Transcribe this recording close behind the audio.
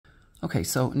Okay,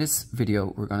 so in this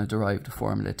video we're going to derive the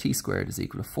formula t squared is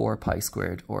equal to 4 pi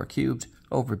squared r cubed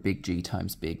over big G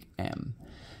times big M.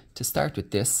 To start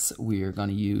with this, we are going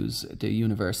to use the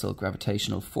universal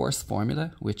gravitational force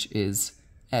formula, which is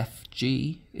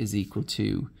Fg is equal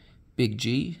to big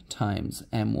G times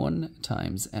M1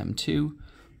 times M2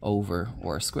 over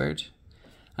r squared.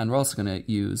 And we're also going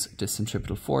to use the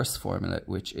centripetal force formula,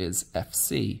 which is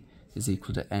Fc is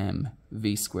equal to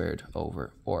mv squared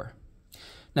over r.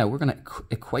 Now we're going to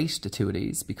equate the two of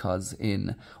these because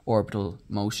in orbital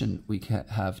motion we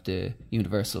have the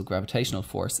universal gravitational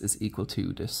force is equal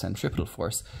to the centripetal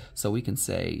force. So we can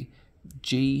say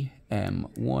G m1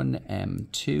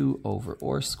 m2 over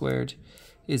r squared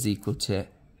is equal to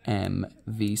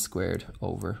mv squared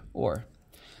over r.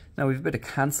 Now we have a bit of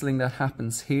cancelling that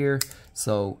happens here.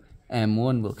 So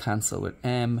m1 will cancel with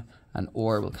m and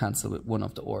r will cancel with one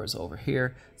of the r's over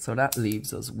here. So that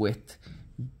leaves us with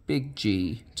big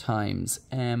G times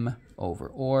m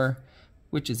over r,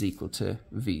 which is equal to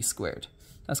v squared.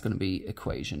 That's going to be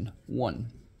equation 1.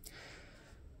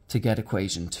 To get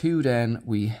equation 2 then,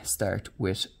 we start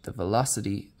with the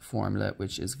velocity formula,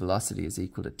 which is velocity is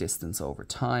equal to distance over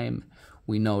time.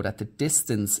 We know that the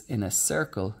distance in a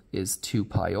circle is 2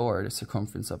 pi r, the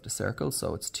circumference of the circle,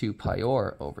 so it's 2 pi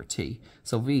r over t.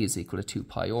 So v is equal to 2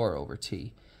 pi r over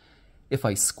t. If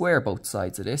I square both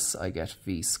sides of this, I get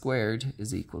v squared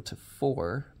is equal to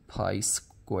 4 pi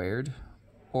squared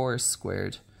r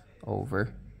squared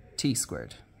over t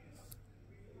squared.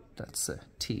 That's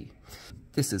t.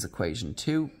 This is equation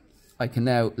 2. I can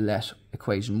now let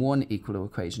equation 1 equal to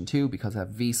equation 2 because I have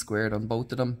v squared on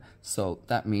both of them. So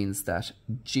that means that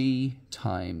g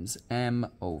times m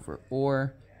over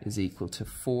r is equal to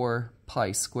 4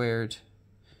 pi squared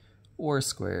r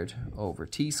squared over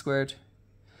t squared.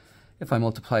 If I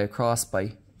multiply across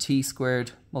by t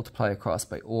squared, multiply across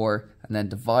by r, and then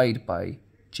divide by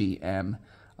gm,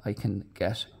 I can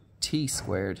get t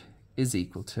squared is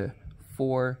equal to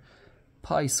 4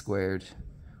 pi squared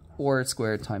r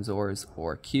squared times r is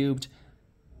r cubed,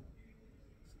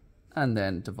 and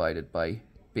then divided by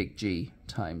big G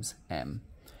times m.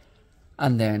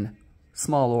 And then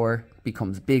small r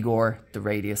becomes big R, the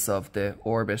radius of the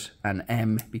orbit, and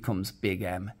m becomes big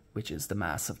M, which is the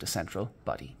mass of the central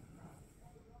body.